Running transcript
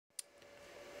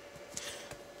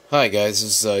Hi guys,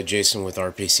 this is Jason with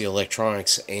RPC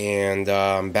Electronics, and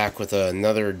I'm back with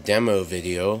another demo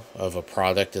video of a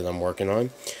product that I'm working on.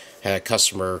 Had a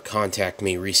customer contact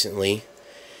me recently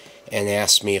and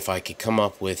asked me if I could come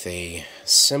up with a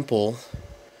simple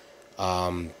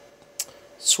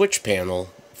switch panel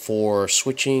for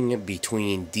switching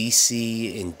between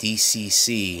DC and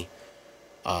DCC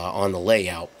on the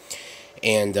layout.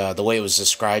 And the way it was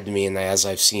described to me, and as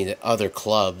I've seen at other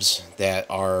clubs that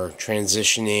are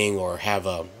transitioning or have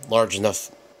a large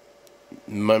enough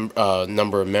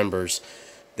number of members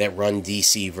that run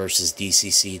DC versus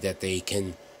DCC, that they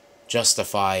can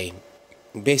justify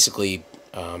basically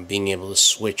being able to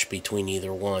switch between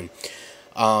either one.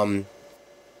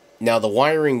 Now the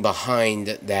wiring behind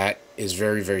that is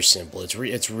very, very simple.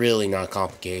 It's really not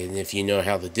complicated, and if you know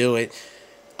how to do it,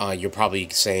 you're probably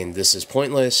saying this is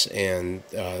pointless, and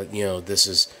this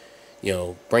is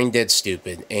brain dead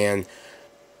stupid. And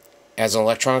as an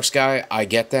electronics guy, I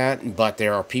get that, but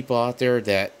there are people out there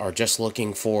that are just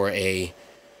looking for a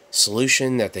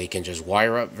solution that they can just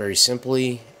wire up very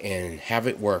simply and have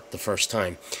it work the first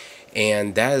time.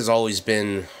 And that has always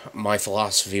been my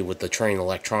philosophy with the Train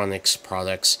Electronics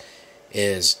products,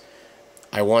 is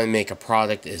I want to make a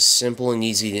product as simple and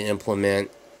easy to implement.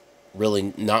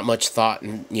 Really not much thought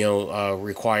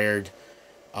required.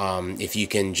 If you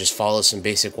can just follow some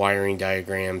basic wiring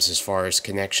diagrams as far as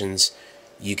connections,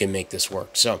 you can make this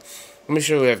work. So let me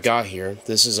show you what I've got here.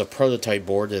 This is a prototype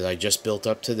board that I just built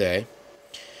up today,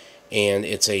 and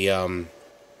it's a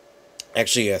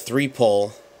actually a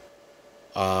 3-pole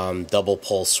double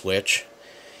pole switch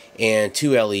and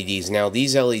 2 LEDs. Now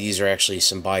these LEDs are actually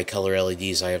some bicolor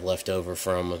LEDs I have left over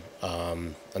from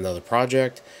another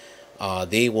project.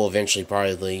 They will eventually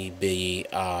probably be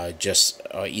just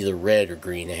either red or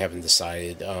green. I haven't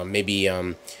decided. Maybe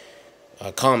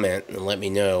comment and let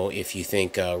me know if you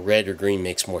think red or green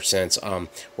makes more sense.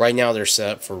 Right now they're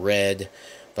set up for red,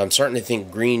 but I'm starting to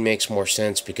think green makes more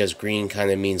sense, because green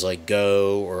kind of means like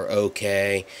go or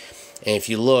okay. And if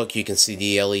you look, you can see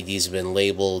the LEDs have been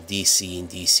labeled DC and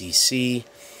DCC.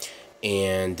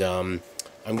 And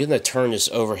I'm going to turn this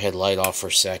overhead light off for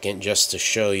a second just to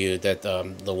show you that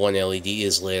the one LED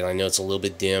is lit. I know it's a little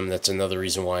bit dim. That's another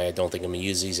reason why I don't think I'm going to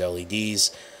use these LEDs.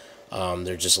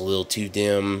 They're just a little too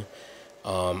dim.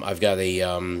 I've got a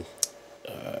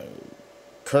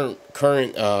current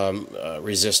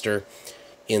resistor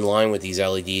in line with these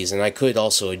LEDs, and I could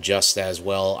also adjust that as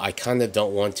well. I kind of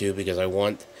don't want to, because I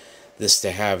want this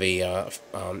to have a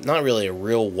not really a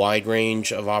real wide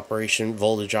range of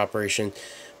voltage operation.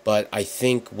 But I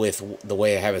think with the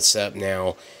way I have it set up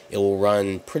now, it will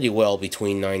run pretty well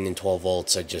between 9 and 12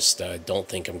 volts. I just don't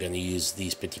think I'm going to use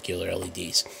these particular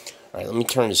LEDs. Alright, let me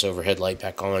turn this overhead light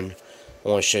back on. I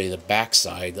want to show you the back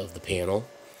side of the panel.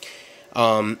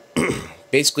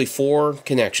 Basically 4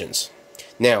 connections.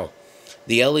 Now,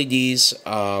 the LEDs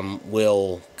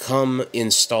will come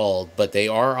installed, but they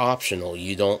are optional.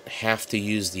 You don't have to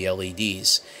use the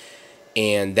LEDs.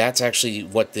 And that's actually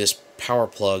what this power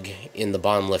plug in the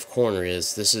bottom left corner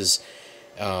is. This is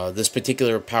this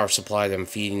particular power supply that I'm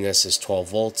feeding this is 12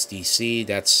 volts DC.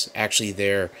 That's actually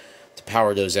there to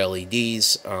power those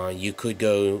LEDs. You could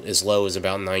go as low as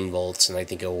about 9 volts, and I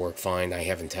think it'll work fine. I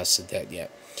haven't tested that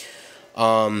yet.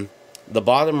 The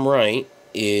bottom right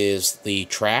is the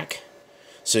track.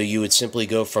 So you would simply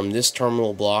go from this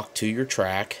terminal block to your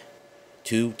track,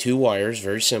 two wires,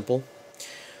 very simple.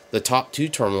 The top 2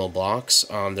 terminal blocks,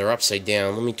 they're upside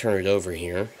down. Let me turn it over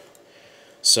here.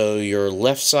 So your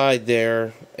left side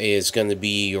there is going to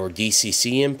be your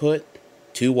DCC input.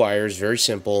 2 wires, very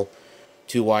simple.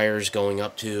 2 wires going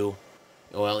up to,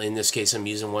 well, in this case I'm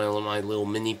using one of my little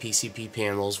mini PCP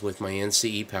panels with my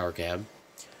NCE power cab.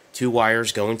 2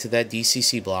 wires going to that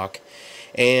DCC block.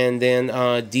 And then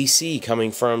DC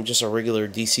coming from just a regular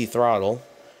DC throttle.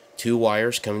 2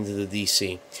 wires coming to the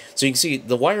DC. So you can see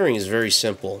the wiring is very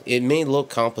simple. It may look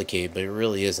complicated, but it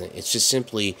really isn't. It's just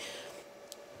simply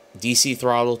DC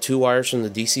throttle, 2 wires from the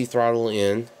DC throttle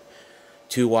in,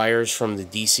 2 wires from the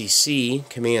DCC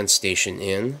command station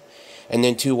in, and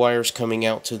then 2 wires coming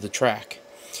out to the track.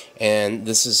 And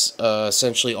this is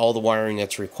essentially all the wiring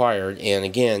that's required. And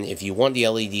again, if you want the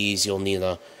LEDs, you'll need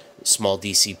a small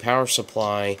DC power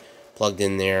supply plugged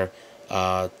in there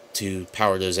to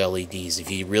power those LEDs.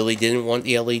 If you really didn't want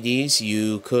the LEDs,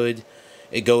 you could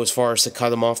go as far as to cut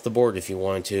them off the board if you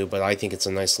wanted to, but I think it's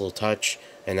a nice little touch,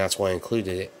 and that's why I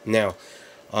included it. Now,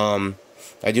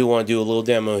 I do want to do a little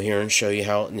demo here and show you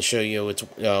how it's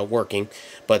working,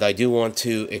 but I do want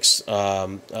to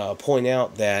point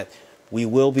out that we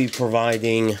will be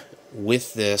providing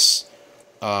with this,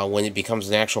 when it becomes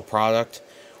an actual product,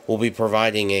 we'll be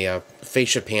providing a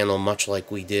fascia panel much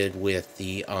like we did with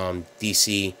the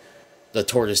the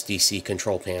Tortoise DC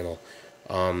control panel.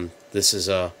 This is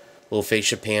a little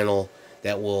fascia panel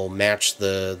that will match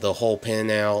the whole pin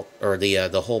out, or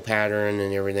the whole pattern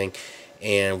and everything,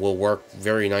 and will work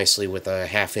very nicely with a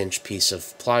 1/2-inch piece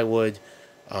of plywood,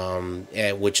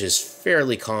 which is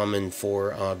fairly common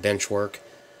for bench work.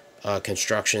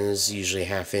 Construction is usually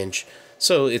 1/2 inch,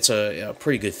 so it's a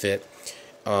pretty good fit.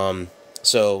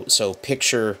 So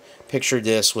picture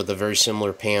this with a very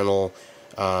similar panel,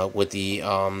 with the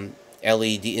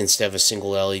LED. Instead of a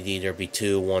single LED, there'd be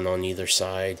two, one on either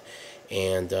side,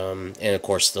 and of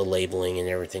course the labeling and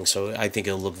everything. So I think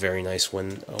it'll look very nice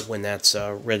when that's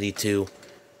ready to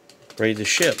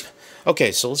ship.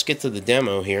 Okay, so let's get to the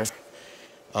demo here.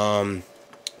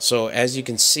 So as you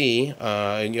can see,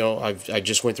 I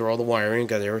just went through all the wiring,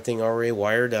 got everything already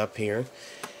wired up here,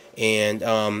 and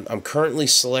I'm currently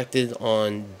selected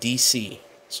on DC.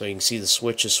 So you can see the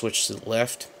switch is switched to the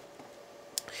left,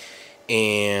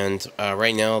 and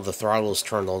right now the throttle is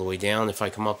turned all the way down. If I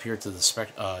come up here to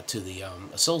the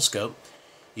oscilloscope,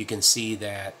 you can see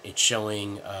that it's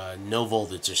showing no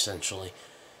voltage essentially.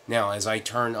 Now as I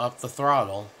turn up the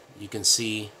throttle, you can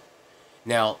see.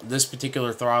 Now, this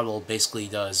particular throttle basically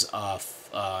does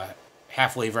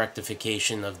half-wave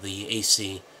rectification of the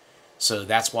AC, so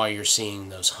that's why you're seeing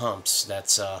those humps.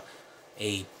 That's a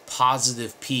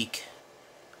positive peak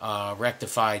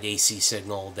rectified AC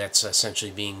signal that's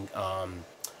essentially being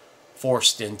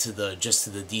forced into the to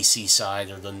the DC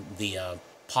side, or the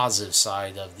positive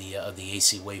side of the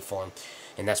AC waveform,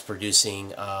 and that's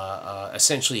producing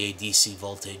essentially a DC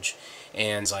voltage.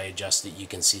 And as I adjust it, you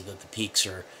can see that the peaks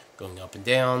are going up and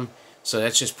down. So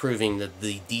that's just proving that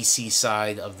the DC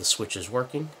side of the switch is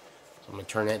working. So I'm going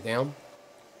to turn that down.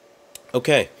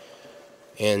 Okay,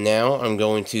 and now I'm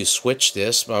going to switch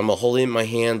this. I'm going to hold it in my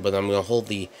hand, but I'm going to hold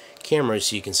the camera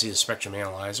so you can see the spectrum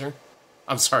analyzer.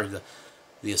 I'm sorry,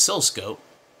 the oscilloscope.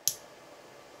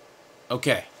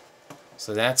 Okay,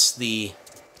 so that's the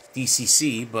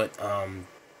DCC, but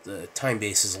the time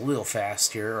base is a little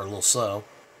fast here, or a little slow.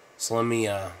 So let me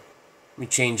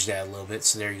change that a little bit.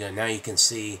 So there you go. Now you can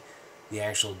see the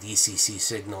actual DCC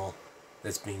signal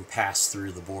that's being passed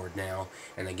through the board now.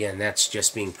 And again, that's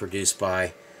just being produced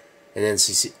by an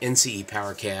NCE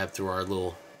power cab through our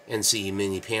little NCE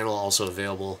mini panel, also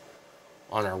available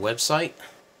on our website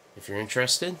if you're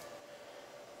interested.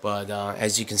 But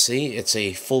as you can see, it's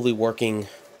a fully working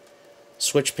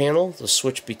switch panel. The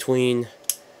switch between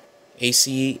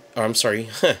DC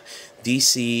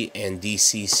and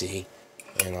DCC.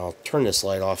 And I'll turn this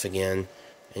light off again,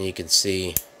 and you can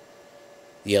see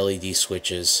the LED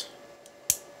switches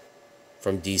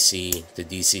from DC to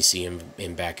DCC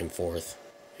and back and forth.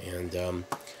 And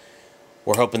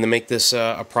we're hoping to make this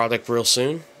a product real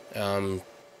soon. We'll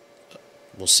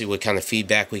see what kind of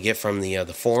feedback we get from the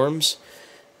forums,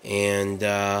 and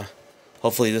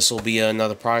hopefully this will be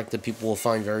another product that people will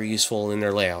find very useful in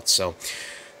their layouts. So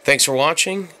thanks for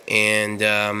watching, and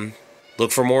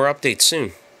look for more updates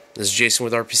soon. This is Jason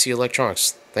with RPC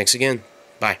Electronics. Thanks again.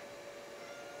 Bye.